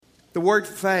The word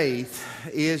faith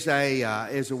is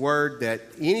a word that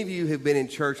any of you who have been in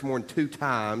church more than 2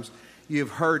 times,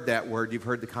 you've heard that word. You've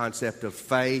heard the concept of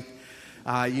faith.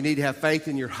 You need to have faith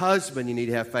in your husband. You need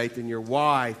to have faith in your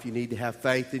wife. You need to have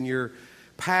faith in your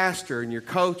pastor and your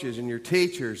coaches and your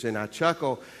teachers. And I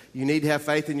chuckle, you need to have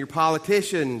faith in your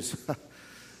politicians.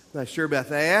 Not sure about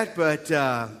that,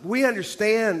 but we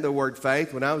understand the word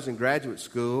faith. When I was in graduate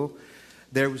school,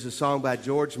 there was a song by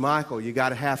George Michael, You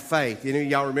Gotta Have Faith.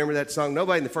 Y'all remember that song?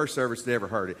 Nobody in the first service had ever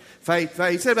heard it. Faith,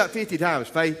 faith. He said about 50 times,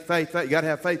 faith, faith, faith. You gotta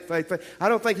have faith, faith, faith. I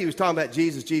don't think he was talking about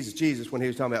Jesus, Jesus, Jesus when he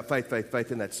was talking about faith, faith,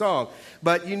 faith in that song.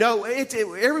 But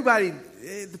everybody,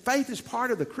 faith is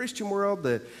part of the Christian world,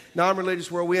 the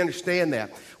non-religious world. We understand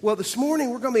that. Well, this morning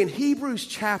we're going to be in Hebrews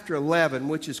chapter 11,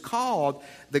 which is called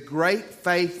the Great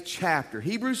Faith Chapter.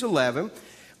 Hebrews 11.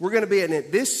 We're going to be in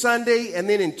it this Sunday, and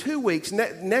then in 2 weeks,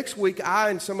 next week, I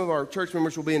and some of our church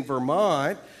members will be in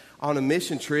Vermont on a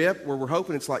mission trip where we're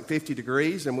hoping it's like 50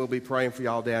 degrees, and we'll be praying for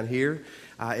y'all down here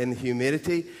in the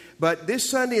humidity. But this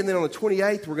Sunday and then on the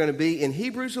 28th, we're going to be in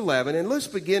Hebrews 11, and let's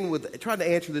begin with trying to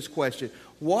answer this question.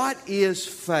 What is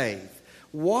faith?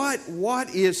 What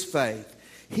is faith?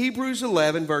 Hebrews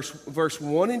 11, verse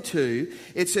 1 and 2,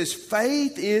 it says,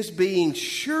 faith is being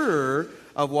sure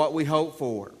of what we hope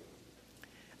for,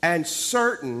 and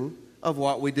certain of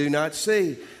what we do not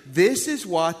see. This is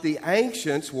what the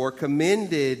ancients were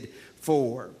commended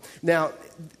for. Now,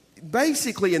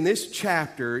 basically in this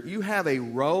chapter, you have a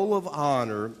roll of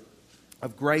honor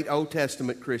of great Old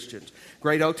Testament Christians,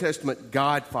 great Old Testament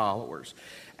God followers.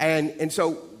 And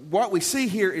so what we see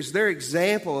here is their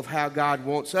example of how God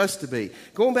wants us to be.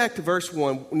 Going back to verse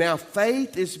 1, now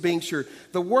faith is being sure.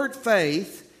 The word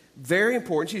faith, very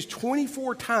important. It's used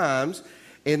 24 times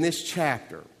in this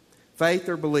chapter. Faith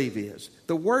or believe is.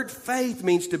 The word faith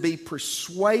means to be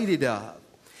persuaded of.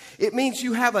 It means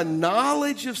you have a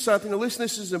knowledge of something. Now listen,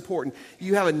 this is important.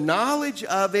 You have a knowledge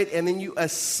of it and then you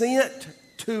assent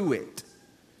to it.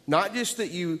 Not just that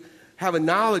you have a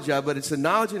knowledge of, but it's a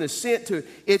knowledge and assent to it.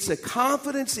 It's a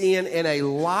confidence in and a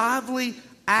lively,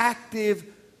 active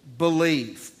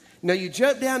belief. Now you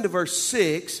jump down to verse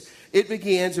 6. It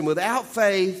begins, and without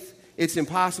faith, it's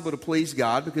impossible to please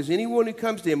God, because anyone who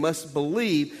comes to Him must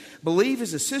believe. Believe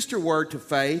is a sister word to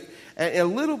faith, a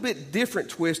little bit different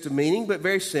twist of meaning, but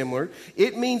very similar.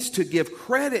 It means to give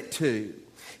credit to.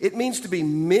 It means to be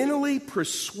mentally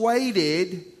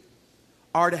persuaded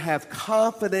or to have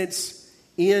confidence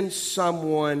in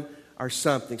someone or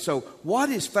something. So what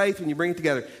is faith when you bring it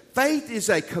together? Faith is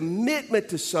a commitment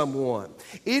to someone.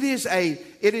 It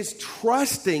is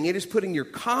trusting. It is putting your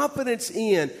confidence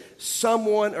in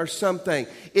someone or something.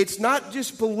 It's not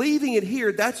just believing it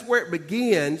here. That's where it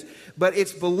begins. But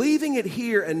it's believing it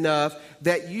here enough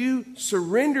that you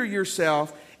surrender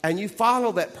yourself and you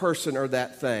follow that person or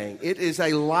that thing. It is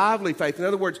a lively faith. In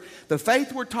other words, the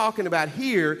faith we're talking about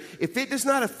here, if it does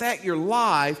not affect your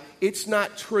life, it's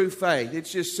not true faith.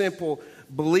 It's just simple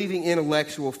believing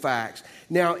intellectual facts.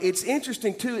 Now, it's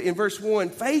interesting, too, in verse 1,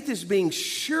 faith is being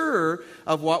sure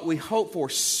of what we hope for,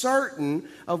 certain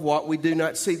of what we do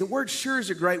not see. The word sure is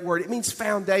a great word. It means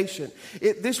foundation.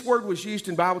 This word was used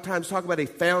in Bible times to talk about a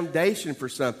foundation for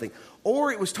something,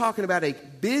 or it was talking about a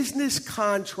business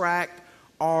contract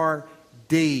or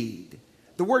deed.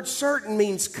 The word certain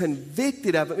means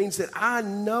convicted of. It means that I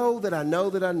know that I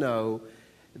know that I know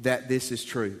that this is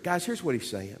true. Guys, here's what he's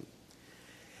saying.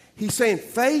 He's saying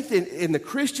faith in the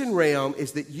Christian realm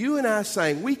is that you and I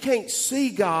saying we can't see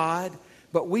God,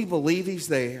 but we believe He's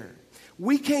there.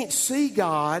 We can't see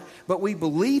God, but we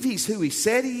believe He's who He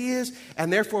said He is,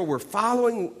 and therefore we're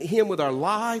following Him with our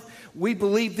life. We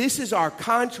believe this is our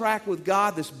contract with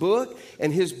God, this book,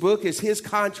 and His book is His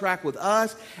contract with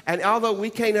us. And although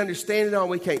we can't understand it all,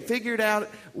 we can't figure it out,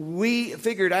 we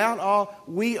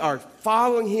are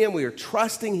following Him, we are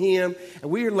trusting Him, and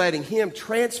we are letting Him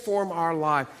transform our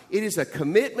life. It is a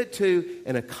commitment to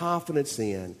and a confidence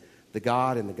in the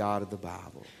God and the God of the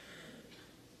Bible.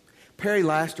 Perry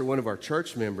Laster, one of our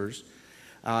church members,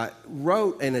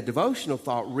 wrote in a devotional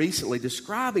thought recently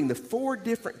describing the 4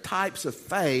 different types of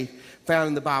faith found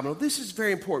in the Bible. Now, this is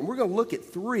very important. We're going to look at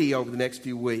 3 over the next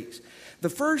few weeks. The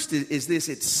first is this,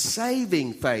 it's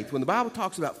saving faith. When the Bible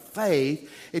talks about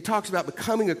faith, it talks about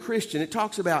becoming a Christian. It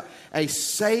talks about a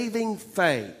saving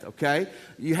faith, okay?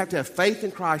 You have to have faith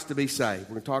in Christ to be saved.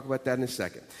 We're going to talk about that in a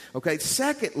second. Okay,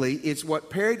 secondly, it's what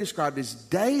Perry described as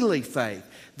daily faith.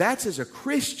 That's as a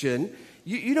Christian,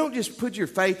 you don't just put your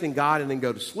faith in God and then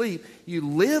go to sleep. You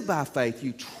live by faith.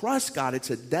 You trust God.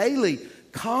 It's a daily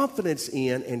confidence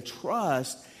in and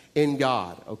trust in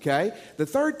God, okay? The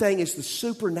third thing is the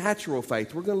supernatural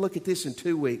faith. We're going to look at this in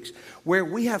 2 weeks, where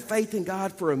we have faith in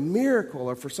God for a miracle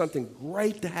or for something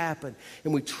great to happen,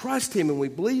 and we trust Him and we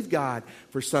believe God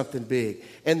for something big.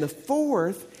 And the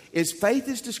fourth is faith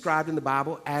is described in the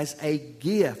Bible as a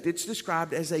gift. It's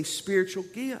described as a spiritual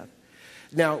gift.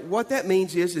 Now, what that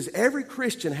means is every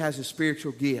Christian has a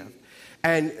spiritual gift.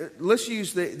 And let's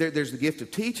use there's the gift of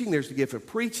teaching, there's the gift of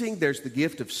preaching, there's the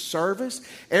gift of service.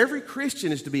 Every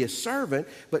Christian is to be a servant,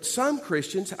 but some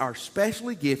Christians are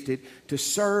specially gifted to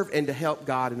serve and to help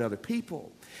God and other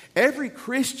people. Every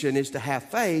Christian is to have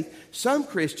faith. Some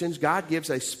Christians, God gives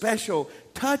a special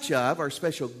touch of or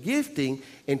special gifting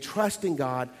in trusting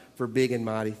God for big and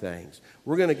mighty things.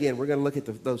 We're going to look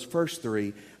at those first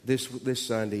three this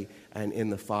Sunday and in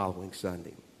the following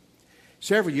Sunday.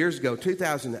 Several years ago,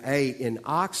 2008, in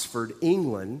Oxford,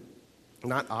 England,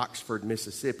 not Oxford,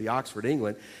 Mississippi, Oxford,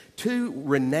 England, two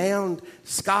renowned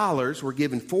scholars were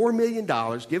given $4 million,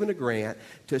 given a grant,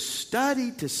 to study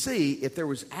to see if there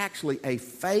was actually a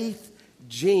faith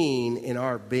gene in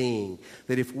our being.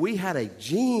 That if we had a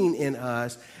gene in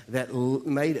us that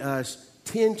made us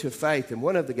tend to faith. And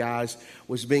one of the guys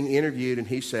was being interviewed, and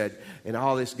he said, in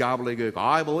all this gobbledygook,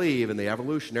 I believe in the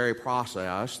evolutionary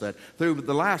process that through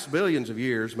the last billions of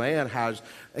years, man has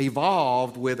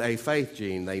evolved with a faith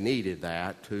gene. They needed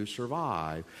that to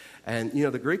survive. And,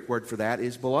 the Greek word for that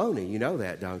is baloney. You know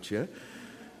that, don't you?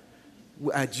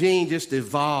 A gene just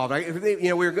evolved.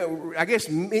 I guess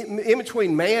in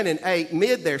between man and ape,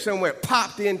 mid there, somewhere it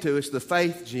popped into us, the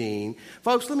faith gene.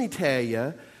 Folks, let me tell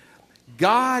you,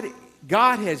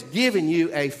 God has given you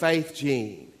a faith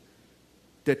gene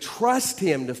to trust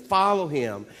Him, to follow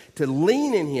Him, to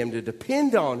lean in Him, to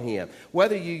depend on Him.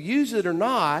 Whether you use it or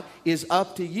not is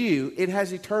up to you. It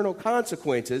has eternal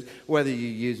consequences whether you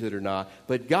use it or not.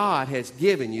 But God has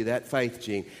given you that faith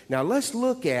gene. Now let's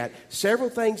look at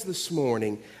several things this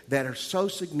morning that are so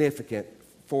significant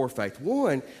for faith.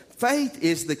 One, faith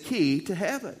is the key to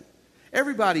heaven.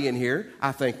 Everybody in here,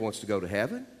 I think, wants to go to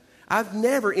heaven. I've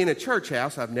never, in a church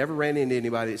house, I've never ran into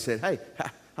anybody that said, hey,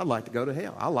 I'd like to go to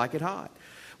hell. I like it hot.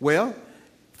 Well,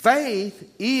 faith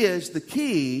is the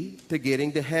key to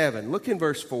getting to heaven. Look in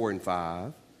verse 4 and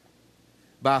 5.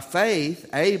 By faith,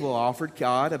 Abel offered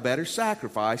God a better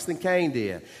sacrifice than Cain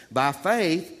did. By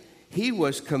faith, he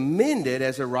was commended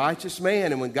as a righteous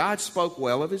man, and when God spoke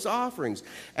well of his offerings.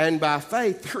 And by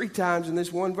faith, 3 times in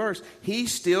this one verse, he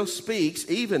still speaks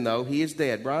even though he is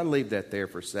dead. Brian, leave that there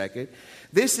for a second.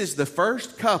 This is the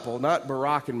first couple, not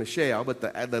Barack and Michelle, but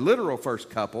the literal first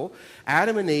couple,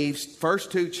 Adam and Eve's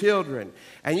first 2 children.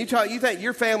 And you think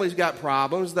your family's got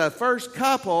problems. The first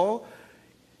couple,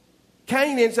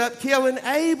 Cain ends up killing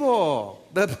Abel.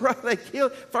 They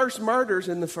killed first murders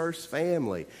in the first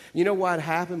family. You know what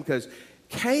happened? Because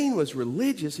Cain was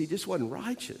religious, he just wasn't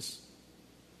righteous.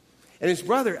 And his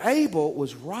brother Abel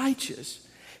was righteous,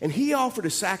 and he offered a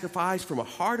sacrifice from a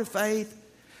heart of faith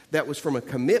that was from a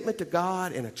commitment to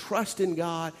God and a trust in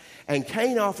God. And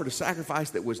Cain offered a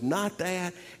sacrifice that was not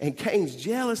that. And Cain's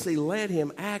jealousy led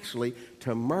him actually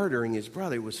to murdering his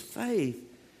brother. It was faith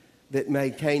that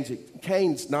made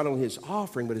Cain's not only his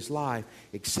offering, but his life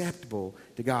acceptable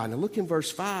to God. Now look in verse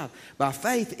 5. By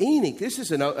faith, Enoch, this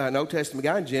is an Old Testament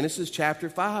guy in Genesis chapter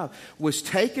 5, was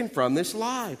taken from this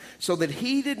life so that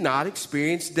he did not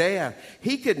experience death.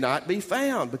 He could not be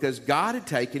found because God had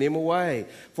taken him away.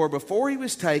 For before he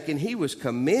was taken, he was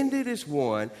commended as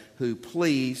one who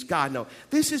pleased God. No,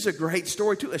 this is a great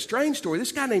story too, a strange story.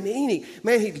 This guy named Enoch,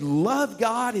 man, he loved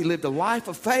God. He lived a life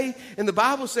of faith. And the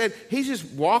Bible said he's just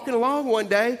walking along one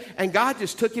day and God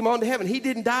just took him on to heaven. He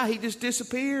didn't die. He just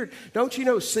disappeared. Don't you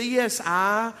know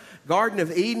CSI, Garden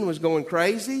of Eden was going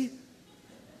crazy?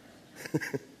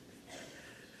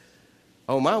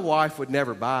 Oh, my wife would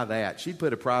never buy that. She'd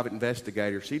put a private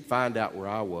investigator. She'd find out where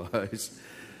I was.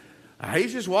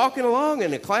 He's just walking along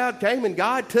and a cloud came and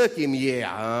God took him.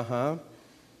 Yeah,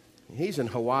 He's in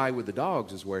Hawaii with the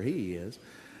dogs is where he is.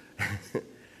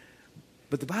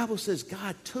 But the Bible says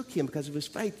God took him because of his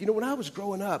faith. You know, when I was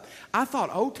growing up, I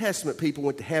thought Old Testament people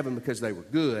went to heaven because they were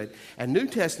good, and New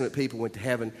Testament people went to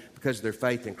heaven because of their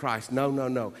faith in Christ.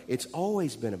 No. It's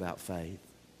always been about faith.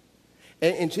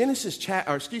 In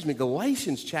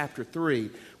Galatians chapter 3,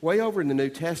 way over in the New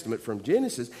Testament from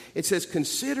Genesis, it says,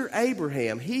 consider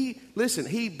Abraham. He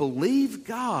believed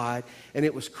God, and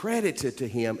it was credited to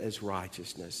him as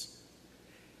righteousness.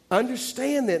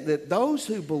 Understand that those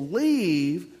who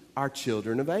believe are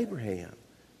children of Abraham.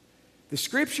 The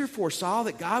Scripture foresaw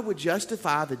that God would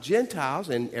justify the Gentiles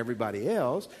and everybody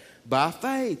else by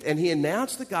faith. And He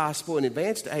announced the gospel in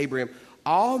advance to Abraham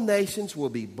All nations will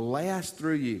be blessed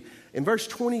through you. In verse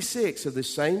 26 of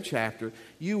this same chapter,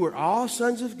 you were all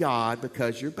sons of God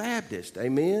because you're Baptist.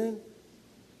 Amen?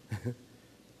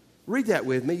 Read that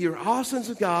with me. You're all sons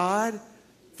of God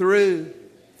through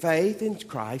faith in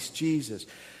Christ Jesus.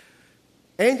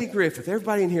 Andy Griffith.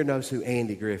 Everybody in here knows who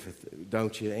Andy Griffith,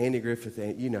 don't you? Andy Griffith,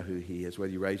 you know who he is,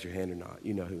 whether you raise your hand or not.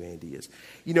 You know who Andy is.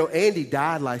 You know, Andy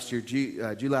died last year,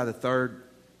 July the 3rd,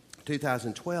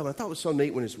 2012. And I thought it was so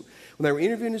neat when they were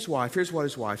interviewing his wife. Here's what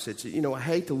his wife said. She said, you know, I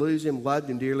hate to lose him, loved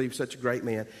him dearly, he was such a great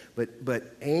man.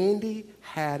 But Andy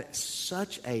had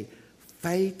such a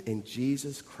faith in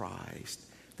Jesus Christ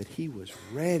that he was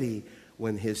ready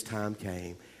when his time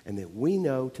came. And that we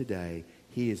know today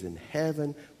he is in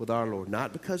heaven with our Lord.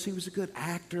 Not because he was a good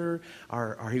actor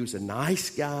or he was a nice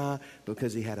guy,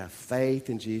 because he had a faith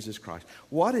in Jesus Christ.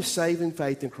 What does saving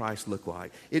faith in Christ look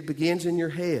like? It begins in your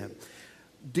head.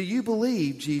 Do you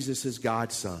believe Jesus is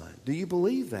God's Son? Do you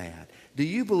believe that? Do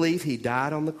you believe he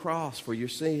died on the cross for your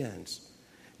sins?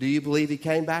 Do you believe he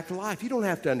came back to life? You don't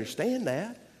have to understand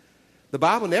that. The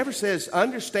Bible never says,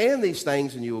 understand these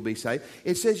things and you will be saved.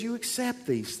 It says you accept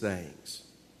these things.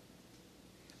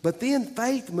 But then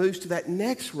faith moves to that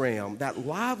next realm, that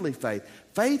lively faith.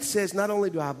 Faith says, not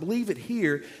only do I believe it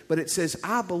here, but it says,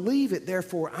 I believe it,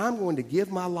 therefore I'm going to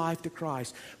give my life to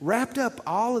Christ. Wrapped up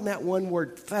all in that one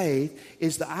word, faith,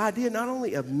 is the idea not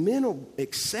only of mental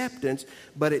acceptance,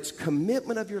 but it's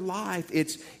commitment of your life.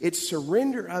 It's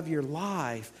surrender of your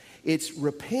life. It's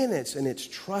repentance, and it's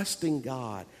trusting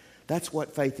God. That's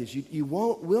what faith is. You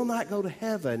will not go to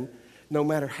heaven no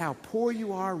matter how poor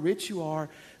you are, rich you are,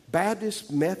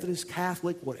 Baptist, Methodist,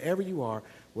 Catholic, whatever you are,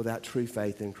 without true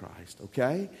faith in Christ,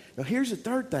 okay? Now, here's the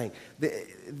third thing.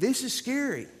 This is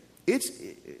scary.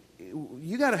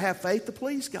 You got to have faith to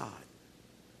please God.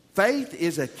 Faith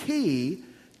is a key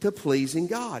to pleasing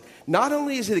God. Not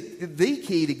only is it the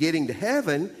key to getting to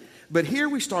heaven, but here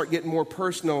we start getting more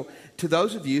personal to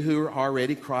those of you who are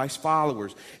already Christ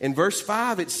followers. In verse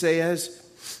 5, it says,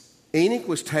 Enoch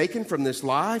was taken from this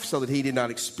life so that he did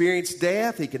not experience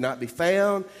death. He could not be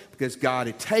found because God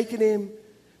had taken him.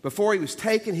 Before he was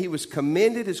taken, he was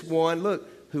commended as one, look,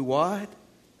 who what?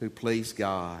 Who pleased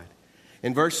God.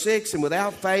 In verse 6, and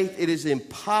without faith it is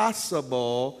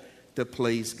impossible to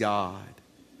please God.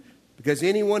 Because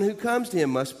anyone who comes to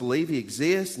him must believe he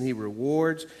exists and he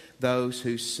rewards those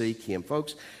who seek him.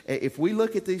 Folks, if we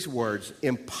look at these words,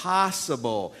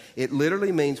 impossible, it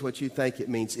literally means what you think it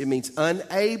means. It means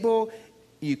unable,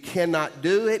 you cannot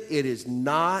do it, it is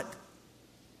not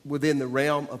within the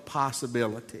realm of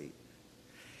possibility.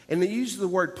 And they use the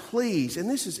word please, and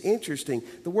this is interesting.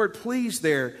 The word please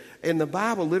there in the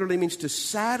Bible literally means to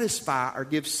satisfy or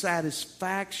give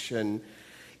satisfaction.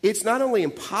 It's not only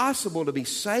impossible to be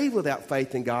saved without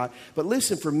faith in God, but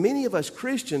listen, for many of us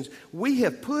Christians, we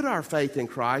have put our faith in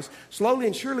Christ. Slowly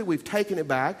and surely we've taken it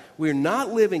back. We're not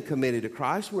living committed to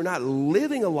Christ. We're not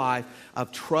living a life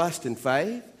of trust and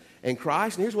faith in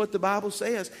Christ. And here's what the Bible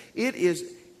says. It is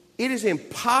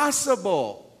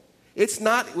impossible. It's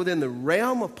not within the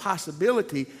realm of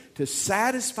possibility to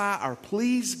satisfy or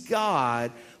please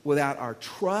God without our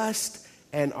trust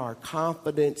and our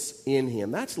confidence in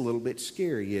him. That's a little bit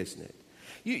scary, isn't it?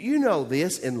 You know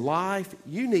this, in life,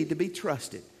 you need to be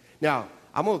trusted. Now,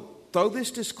 I'm going to throw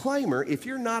this disclaimer. If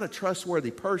you're not a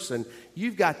trustworthy person,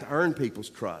 you've got to earn people's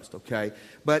trust, okay?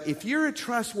 But if you're a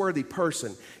trustworthy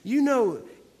person, you know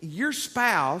your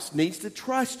spouse needs to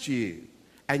trust you,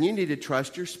 and you need to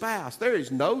trust your spouse. There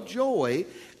is no joy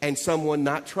in someone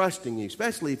not trusting you,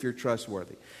 especially if you're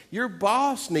trustworthy. Your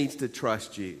boss needs to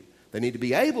trust you. They need to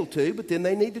be able to, but then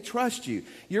they need to trust you.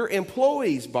 Your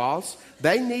employees, boss,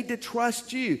 they need to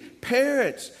trust you.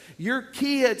 Parents, your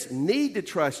kids need to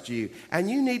trust you, and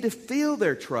you need to feel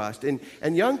their trust. And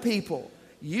young people,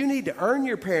 you need to earn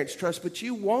your parents' trust, but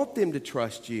you want them to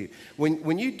trust you.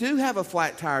 When you do have a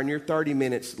flat tire and you're 30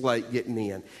 minutes late getting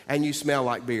in and you smell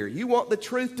like beer, you want the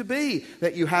truth to be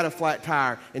that you had a flat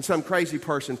tire and some crazy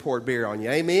person poured beer on you.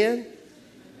 Amen?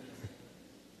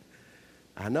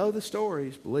 I know the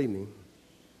stories, believe me.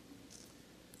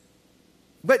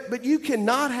 But you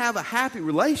cannot have a happy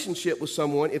relationship with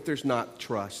someone if there's not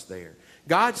trust there.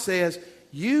 God says,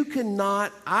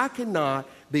 I cannot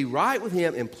be right with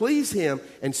him and please him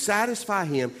and satisfy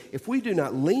him if we do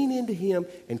not lean into him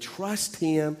and trust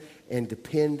him and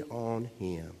depend on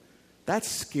him. That's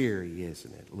scary,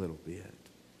 isn't it? A little bit.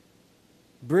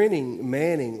 Brennan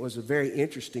Manning was a very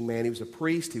interesting man. He was a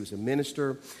priest. He was a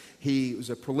minister. He was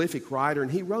a prolific writer,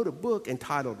 and he wrote a book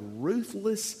entitled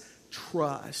Ruthless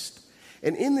Trust.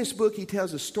 And in this book, he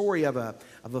tells a story of a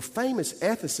famous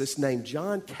ethicist named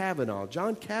John Kavanaugh.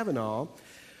 John Kavanaugh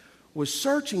was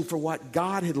searching for what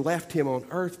God had left him on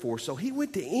earth for. So he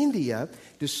went to India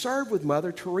to serve with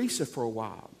Mother Teresa for a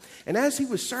while. And as he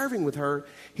was serving with her,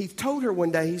 he told her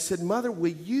one day, he said, "Mother,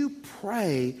 will you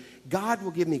pray God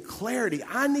will give me clarity?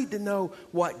 I need to know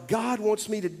what God wants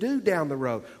me to do down the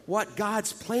road, what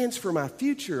God's plans for my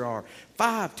future are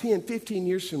 5, 10, 15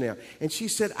 years from now." And she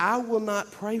said, "I will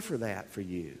not pray for that for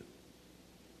you."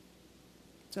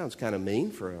 Sounds kind of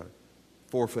mean for a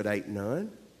 4'8"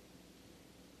 nun.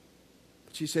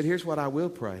 But she said, "Here's what I will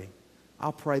pray.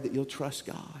 I'll pray that you'll trust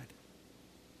God.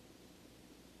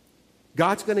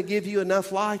 God's going to give you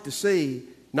enough light to see,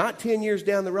 not 10 years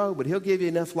down the road, but He'll give you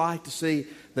enough light to see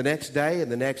the next day and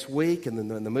the next week and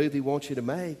the move He wants you to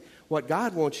make, what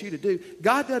God wants you to do.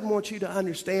 God doesn't want you to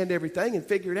understand everything and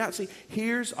figure it out. See,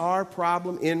 here's our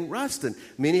problem in Ruston.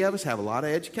 Many of us have a lot of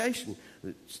education.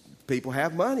 People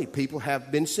have money. People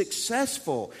have been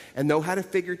successful and know how to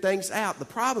figure things out. The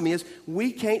problem is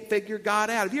we can't figure God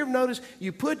out. Have you ever noticed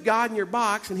you put God in your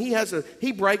box and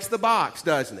He breaks the box,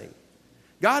 doesn't He?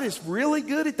 God is really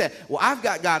good at that. Well, I've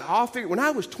got God all figured. When I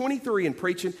was 23 and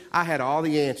preaching, I had all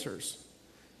the answers.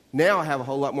 Now I have a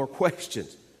whole lot more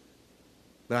questions.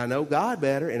 But I know God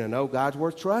better, and I know God's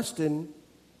worth trusting.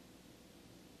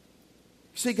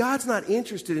 See, God's not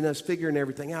interested in us figuring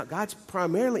everything out. God's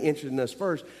primarily interested in us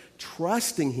first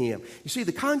trusting Him. You see,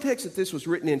 the context that this was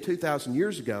written in 2,000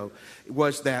 years ago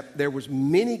was that there was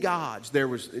many gods. There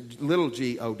was little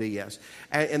G-O-D-S.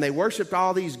 And they worshiped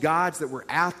all these gods that were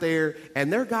out there,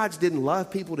 and their gods didn't love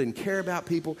people, didn't care about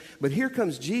people. But here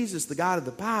comes Jesus, the God of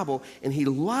the Bible, and He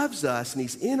loves us, and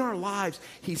He's in our lives.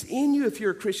 He's in you if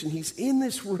you're a Christian. He's in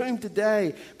this room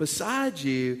today beside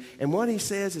you, and what He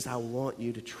says is, "I want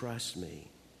you to trust me."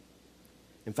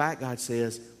 In fact, God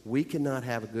says, we cannot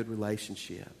have a good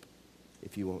relationship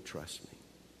if you won't trust me.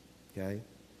 Okay?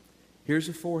 Here's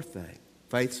the fourth thing.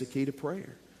 Faith's the key to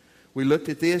prayer. We looked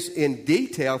at this in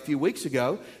detail a few weeks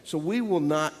ago, so we will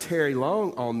not tarry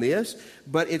long on this,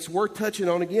 but it's worth touching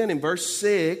on again in verse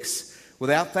 6.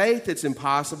 Without faith, it's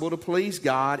impossible to please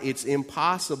God. It's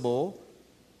impossible.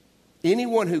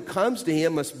 Anyone who comes to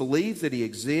Him must believe that He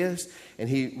exists, and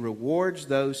He rewards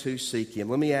those who seek Him.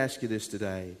 Let me ask you this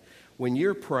today. When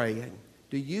you're praying,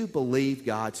 do you believe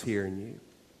God's hearing you?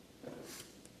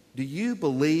 Do you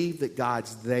believe that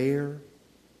God's there?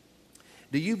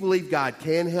 Do you believe God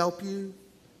can help you?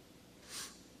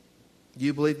 Do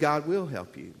you believe God will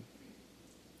help you?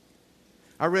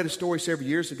 I read a story several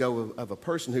years ago of a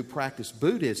person who practiced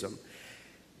Buddhism.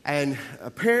 And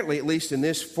apparently, at least in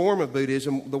this form of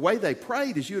Buddhism, the way they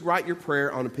prayed is you would write your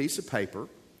prayer on a piece of paper,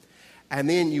 and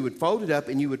then you would fold it up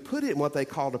and you would put it in what they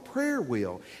called a prayer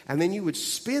wheel. And then you would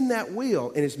spin that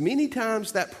wheel. And as many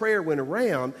times that prayer went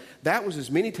around, that was as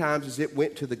many times as it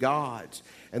went to the gods.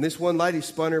 And this one lady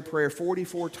spun her prayer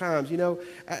 44 times. You know,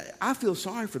 I feel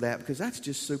sorry for that because that's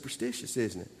just superstitious,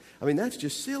 isn't it? I mean, that's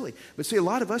just silly. But see, a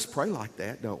lot of us pray like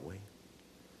that, don't we?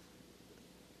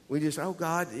 We just, "Oh,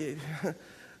 God,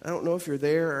 I don't know if you're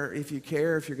there or if you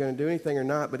care, if you're going to do anything or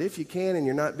not. But if you can and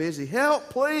you're not busy, help,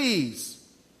 please."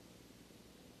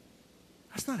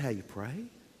 That's not how you pray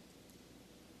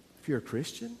if you're a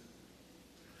Christian.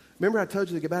 Remember I told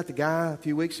you about the guy a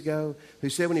few weeks ago who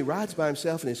said when he rides by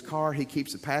himself in his car, he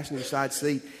keeps the passenger side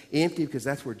seat empty because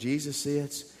that's where Jesus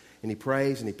sits. And he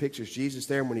prays and he pictures Jesus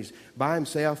there. And when he's by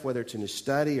himself, whether it's in his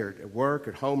study or at work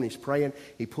or at home and he's praying,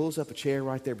 he pulls up a chair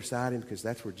right there beside him because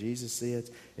that's where Jesus sits.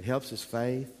 It helps his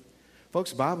faith.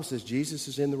 Folks, the Bible says Jesus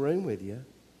is in the room with you.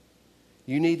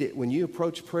 You need to, when you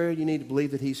approach prayer, you need to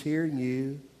believe that He's hearing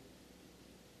you.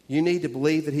 You need to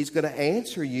believe that He's going to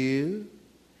answer you.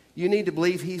 You need to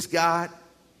believe He's got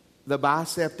the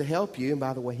bicep to help you. And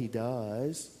by the way, He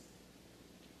does.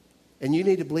 And you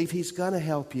need to believe He's going to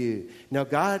help you. Now,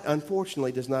 God,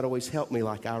 unfortunately, does not always help me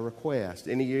like I request.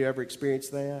 Any of you ever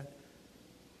experienced that?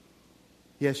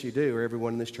 Yes, you do, or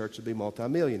everyone in this church would be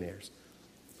multimillionaires.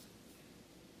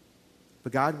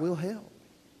 But God will help.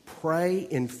 Pray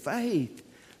in faith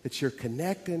that you're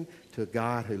connecting to a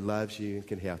God who loves you and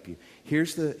can help you.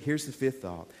 Here's the fifth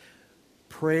thought.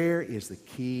 Prayer is the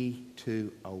key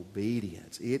to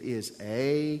obedience. It is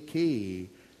a key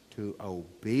to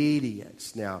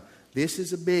obedience. Now, this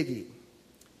is a biggie.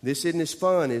 This isn't as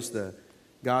fun as the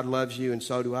God loves you and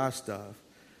so do I stuff.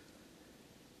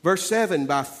 Verse 7,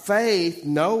 by faith,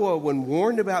 Noah, when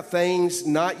warned about things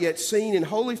not yet seen, in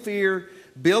holy fear,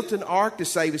 built an ark to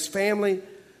save his family.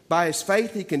 By his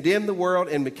faith, he condemned the world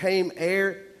and became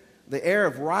the heir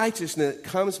of righteousness that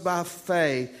comes by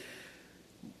faith.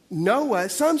 Noah,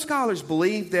 some scholars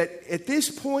believe that at this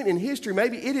point in history,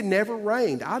 maybe it had never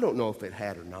rained. I don't know if it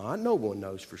had or not. No one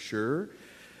knows for sure.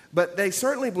 But they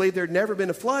certainly believed there had never been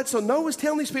a flood. So Noah's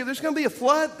telling these people there's going to be a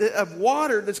flood of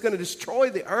water that's going to destroy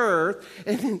the earth.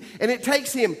 And it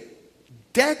takes him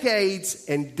decades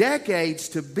and decades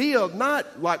to build,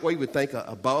 not like we would think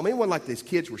a boat. I mean, it wasn't like these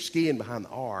kids were skiing behind the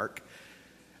ark.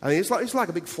 I mean, it's like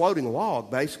a big floating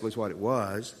log, basically, is what it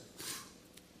was.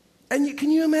 And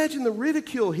can you imagine the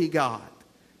ridicule he got?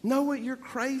 Noah, you're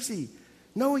crazy.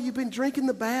 Noah, you've been drinking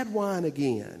the bad wine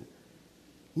again.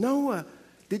 Noah,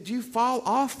 did you fall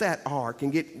off that ark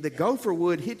and get the gopher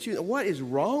wood hit you? What is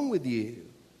wrong with you?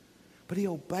 But he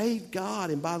obeyed God.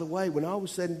 And by the way, when all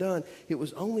was said and done, it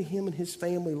was only him and his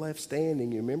family left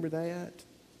standing. You remember that? It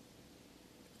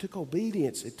took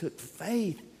obedience. It took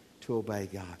faith to obey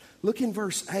God. Look in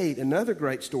verse 8, another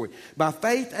great story. By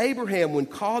faith, Abraham, when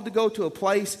called to go to a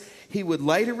place he would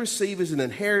later receive as an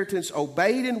inheritance,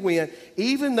 obeyed and went,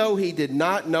 even though he did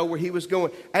not know where he was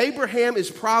going. Abraham is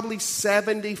probably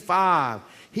 75.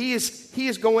 He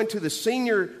is going to the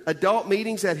senior adult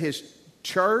meetings at his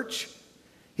church.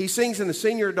 He sings in the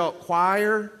senior adult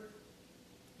choir.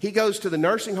 He goes to the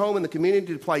nursing home in the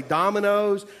community to play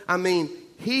dominoes. I mean,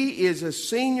 he is a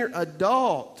senior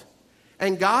adult.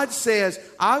 And God says,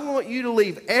 I want you to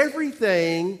leave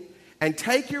everything and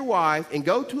take your wife and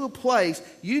go to a place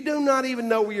you do not even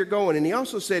know where you're going. And he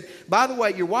also said, by the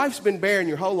way, your wife's been barren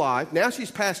your whole life. Now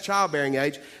she's past childbearing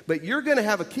age, but you're going to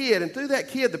have a kid. And through that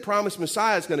kid, the promised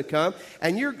Messiah is going to come.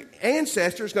 And your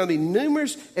ancestor is going to be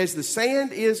numerous as the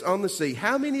sand is on the sea.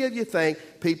 How many of you think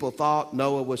people thought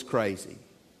Noah was crazy?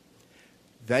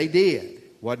 They did.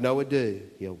 What did Noah do?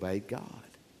 He obeyed God.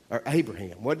 Or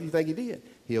Abraham. What do you think he did?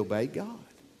 He obeyed God.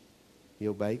 He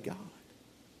obeyed God.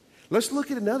 Let's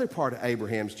look at another part of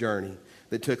Abraham's journey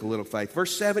that took a little faith.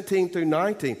 Verse 17 through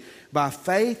 19. By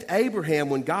faith, Abraham,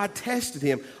 when God tested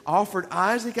him, offered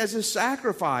Isaac as a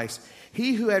sacrifice.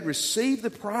 He who had received the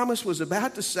promise was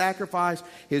about to sacrifice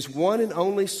his one and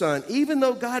only son, even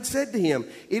though God said to him,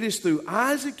 it is through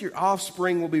Isaac your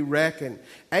offspring will be reckoned.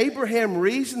 Abraham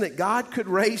reasoned that God could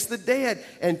raise the dead,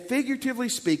 and figuratively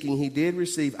speaking, he did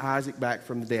receive Isaac back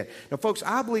from the dead. Now, folks,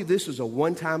 I believe this was a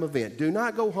one-time event. Do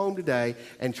not go home today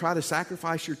and try to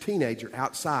sacrifice your teenager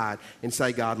outside and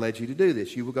say God led you to do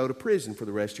this. You will go to prison for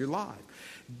the rest of your life.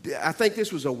 I think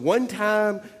this was a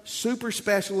one-time, super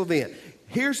special event.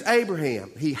 Here's Abraham.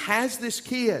 He has this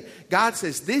kid. God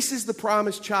says, this is the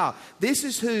promised child. This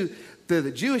is who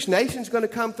the Jewish nation's going to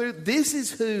come through. This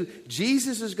is who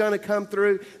Jesus is going to come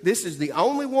through. This is the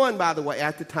only one, by the way,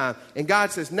 at the time. And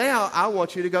God says, now I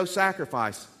want you to go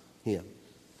sacrifice him.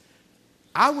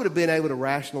 I would have been able to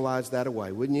rationalize that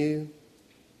away, wouldn't you?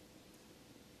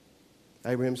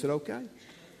 Abraham said, okay.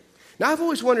 Now, I've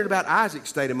always wondered about Isaac's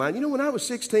state of mind. You know, when I was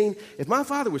 16, if my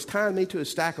father was tying me to a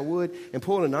stack of wood and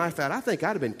pulling a knife out, I think I'd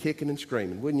have been kicking and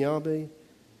screaming. Wouldn't y'all be?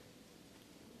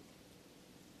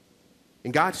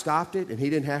 And God stopped it, and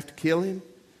he didn't have to kill him.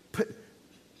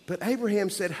 But Abraham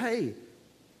said, hey,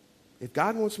 if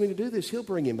God wants me to do this, he'll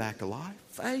bring him back to life.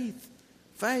 Faith.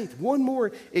 Faith. One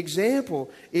more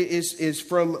example is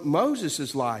from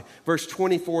Moses' life. Verse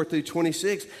 24 through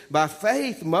 26. By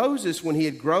faith, Moses, when he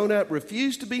had grown up,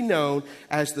 refused to be known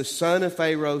as the son of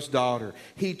Pharaoh's daughter.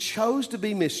 He chose to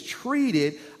be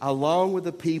mistreated along with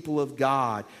the people of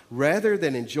God, rather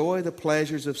than enjoy the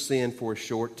pleasures of sin for a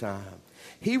short time.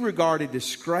 He regarded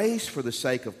disgrace for the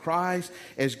sake of Christ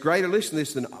as greater, listen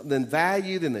to this, than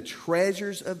value than the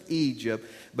treasures of Egypt,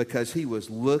 because he was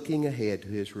looking ahead to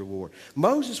his reward.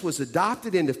 Moses was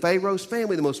adopted into Pharaoh's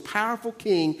family, the most powerful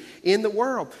king in the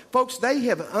world. Folks, they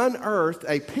have unearthed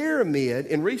a pyramid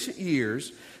in recent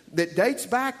years that dates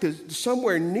back to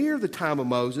somewhere near the time of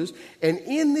Moses. And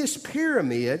in this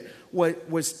pyramid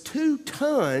was a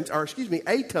ton,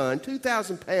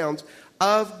 2,000 pounds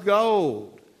of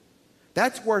gold.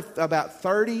 That's worth about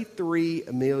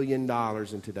 $33 million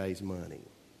in today's money.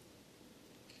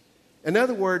 In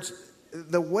other words,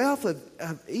 the wealth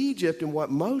of Egypt and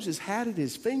what Moses had at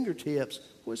his fingertips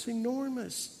was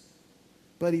enormous.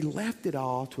 But he left it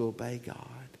all to obey God.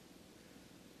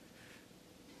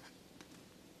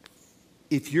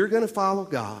 If you're going to follow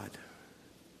God,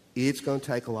 it's going to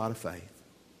take a lot of faith.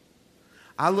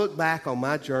 I look back on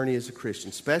my journey as a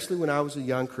Christian, especially when I was a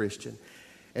young Christian.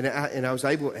 And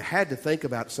I had to think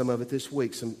about some of it this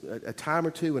week, a time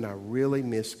or two, and I really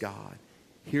missed God.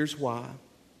 Here's why.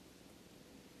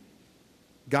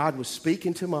 God was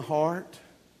speaking to my heart,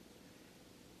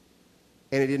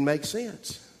 and it didn't make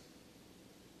sense.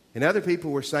 And other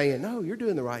people were saying, no, you're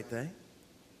doing the right thing.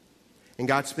 And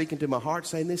God's speaking to my heart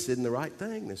saying, this isn't the right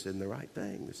thing, this isn't the right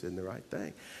thing, this isn't the right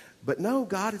thing. But no,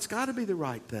 God, it's got to be the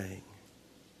right thing.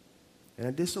 And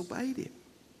I disobeyed him.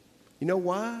 You know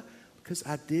why? Because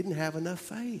I didn't have enough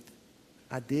faith.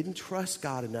 I didn't trust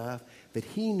God enough that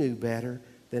He knew better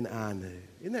than I knew.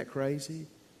 Isn't that crazy?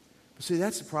 But see,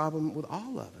 that's the problem with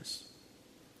all of us.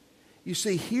 You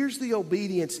see, here's the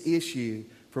obedience issue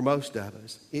for most of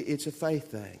us. It's a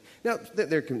faith thing. Now,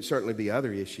 there can certainly be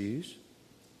other issues.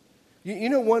 You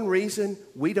know, one reason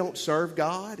we don't serve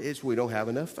God is we don't have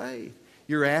enough faith.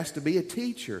 You're asked to be a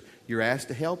teacher. You're asked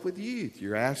to help with youth.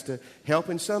 You're asked to help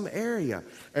in some area.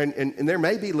 And there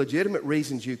may be legitimate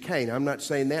reasons you can't. I'm not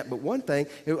saying that. But one thing,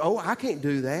 I can't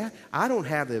do that. I don't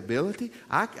have the ability.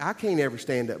 I can't ever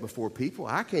stand up before people.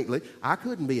 I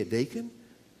couldn't be a deacon.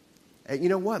 And you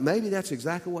know what? Maybe that's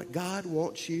exactly what God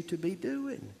wants you to be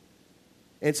doing.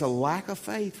 And it's a lack of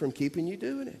faith from keeping you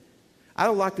doing it. I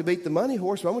don't like to beat the money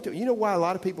horse, but I'm going to tell you, you know why a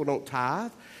lot of people don't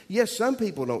tithe? Yes, some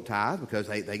people don't tithe because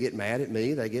they get mad at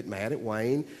me, they get mad at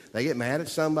Wayne, they get mad at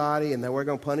somebody, and then we're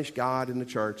going to punish God in the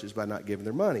churches by not giving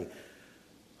their money.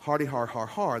 Hardy,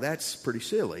 har, that's pretty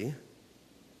silly.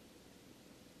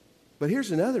 But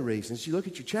here's another reason. You look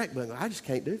at your checkbook, I just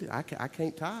can't do that. I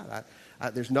can't tithe.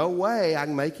 There's no way I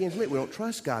can make ends meet. We don't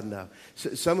trust God enough.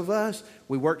 So, some of us,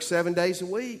 we work 7 days a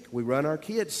week. We run our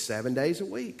kids 7 days a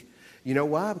week. You know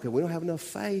why? Because we don't have enough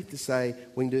faith to say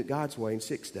we can do it God's way in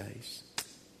 6 days.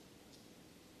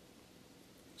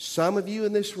 Some of you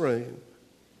in this room,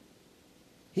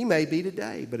 He may be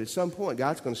today, but at some point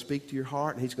God's going to speak to your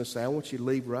heart and He's going to say, I want you to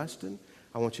leave Ruston.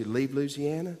 I want you to leave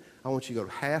Louisiana. I want you to go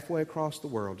halfway across the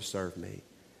world to serve me.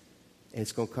 And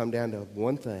it's going to come down to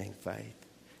one thing, faith.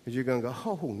 Because you're going to go,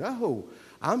 oh no,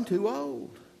 I'm too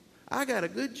old. I got a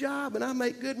good job and I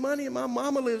make good money and my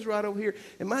mama lives right over here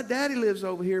and my daddy lives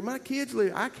over here. My kids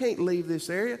live. I can't leave this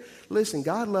area. Listen,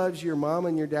 God loves your mama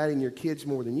and your daddy and your kids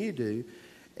more than you do.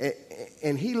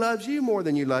 And He loves you more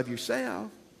than you love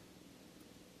yourself.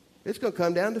 It's going to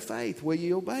come down to faith. Will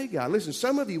you obey God? Listen,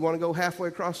 some of you want to go halfway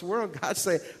across the world. God's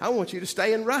saying, I want you to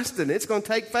stay in Ruston. It's going to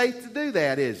take faith to do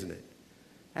that, isn't it?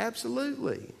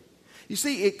 Absolutely. You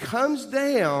see, it comes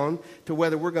down to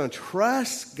whether we're going to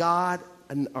trust God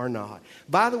or not.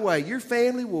 By the way, your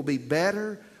family will be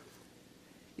better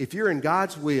if you're in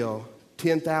God's will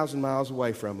 10,000 miles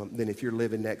away from them than if you're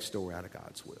living next door out of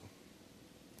God's will.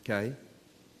 Okay?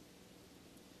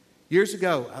 Years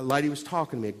ago, a lady was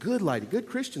talking to me, a good lady, good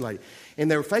Christian lady, and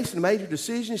they were facing a major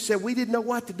decision. She said, we didn't know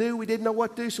what to do. We didn't know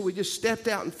what to do, so we just stepped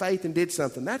out in faith and did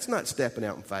something. That's not stepping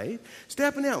out in faith.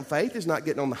 Stepping out in faith is not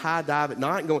getting on the high dive at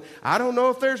night and going, I don't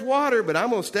know if there's water, but I'm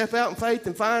going to step out in faith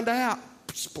and find out.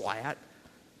 Splat.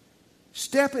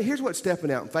 Here's what stepping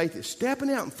out in faith is. Stepping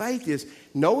out in faith is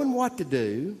knowing what to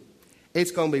do.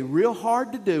 It's going to be real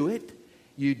hard to do it.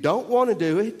 You don't want to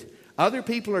do it. Other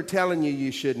people are telling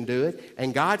you shouldn't do it,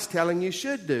 and God's telling you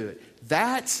should do it.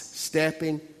 That's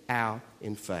stepping out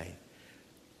in faith.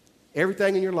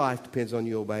 Everything in your life depends on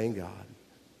you obeying God.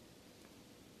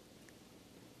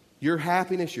 Your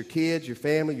happiness, your kids, your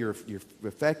family, your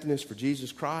effectiveness for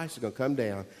Jesus Christ is going to come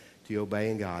down to you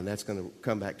obeying God, and that's going to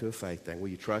come back to a faith thing. Will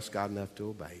you trust God enough to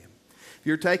obey Him? If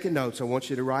you're taking notes, I want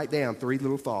you to write down 3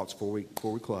 little thoughts before we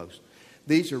close.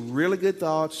 These are really good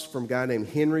thoughts from a guy named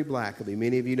Henry Blackaby.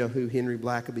 Many of you know who Henry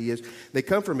Blackaby is. They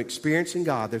come from experiencing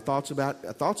God. They're thoughts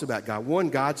about God. One,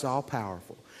 God's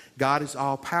all-powerful. God is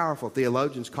all-powerful.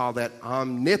 Theologians call that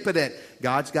omnipotent.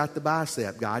 God's got the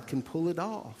bicep. God can pull it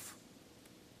off.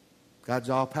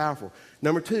 God's all-powerful.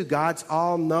 Number 2, God's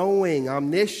all-knowing,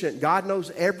 omniscient. God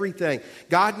knows everything.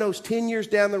 God knows 10 years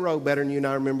down the road better than you and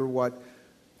I remember what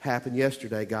happened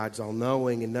yesterday. God's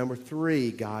all-knowing. And number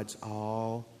 3, God's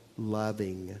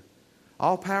all-loving.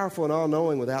 All-powerful and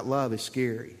all-knowing without love is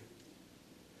scary.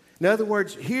 In other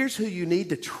words, here's who you need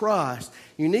to trust.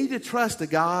 You need to trust a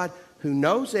God who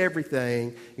knows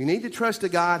everything. You need to trust a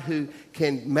God who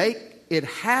can make it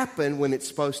happen when it's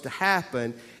supposed to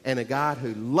happen, and a God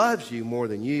who loves you more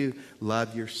than you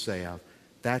love yourself.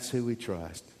 That's who we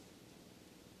trust.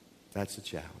 That's the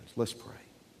challenge. Let's pray.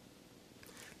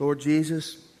 Lord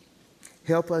Jesus,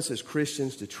 help us as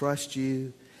Christians to trust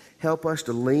you. Help us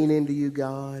to lean into you,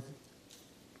 God.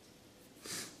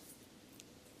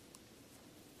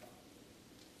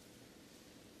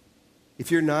 If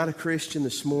you're not a Christian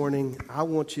this morning, I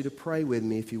want you to pray with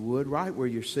me, if you would. Right where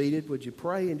you're seated, would you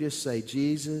pray and just say,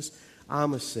 Jesus,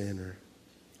 I'm a sinner.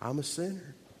 I'm a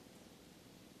sinner.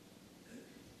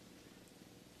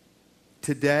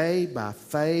 Today, by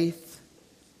faith,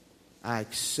 I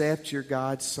accept you're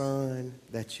God's Son,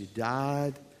 that you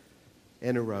died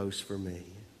and arose for me.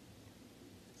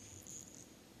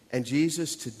 And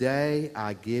Jesus, today,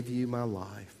 I give you my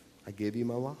life. I give you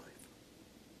my life.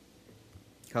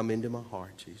 Come into my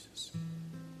heart, Jesus.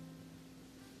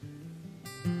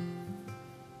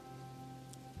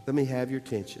 Let me have your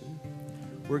attention.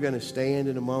 We're going to stand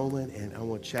in a moment, and I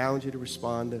want to challenge you to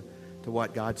respond to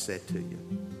what God said to you.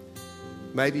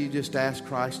 Maybe you just asked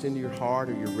Christ into your heart,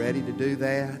 or you're ready to do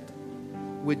that.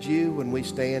 Would you, when we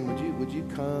stand, would you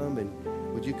come,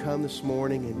 and would you come this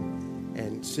morning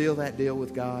and seal that deal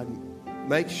with God?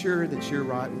 Make sure that you're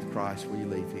right with Christ when you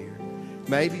leave here.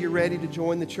 Maybe you're ready to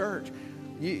join the church.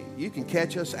 You can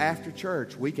catch us after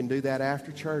church. We can do that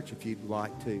after church if you'd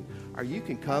like to. Or you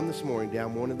can come this morning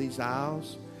down one of these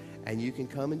aisles, and you can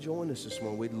come and join us this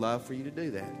morning. We'd love for you to do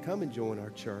that. Come and join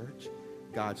our church.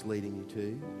 God's leading you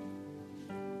to.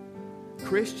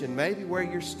 Christian, maybe where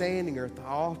you're standing or at the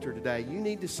altar today, you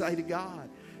need to say to God,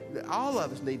 all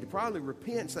of us need to probably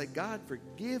repent and say, God,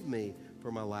 forgive me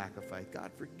for my lack of faith. God,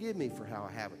 forgive me for how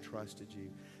I haven't trusted you.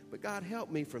 But God,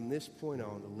 help me from this point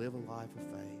on to live a life of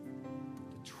faith,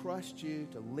 to trust you,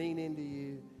 to lean into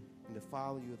you, and to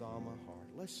follow you with all my heart.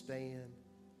 Let's stand.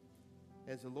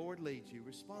 As the Lord leads you,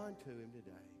 respond to him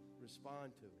today.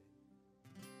 Respond to him.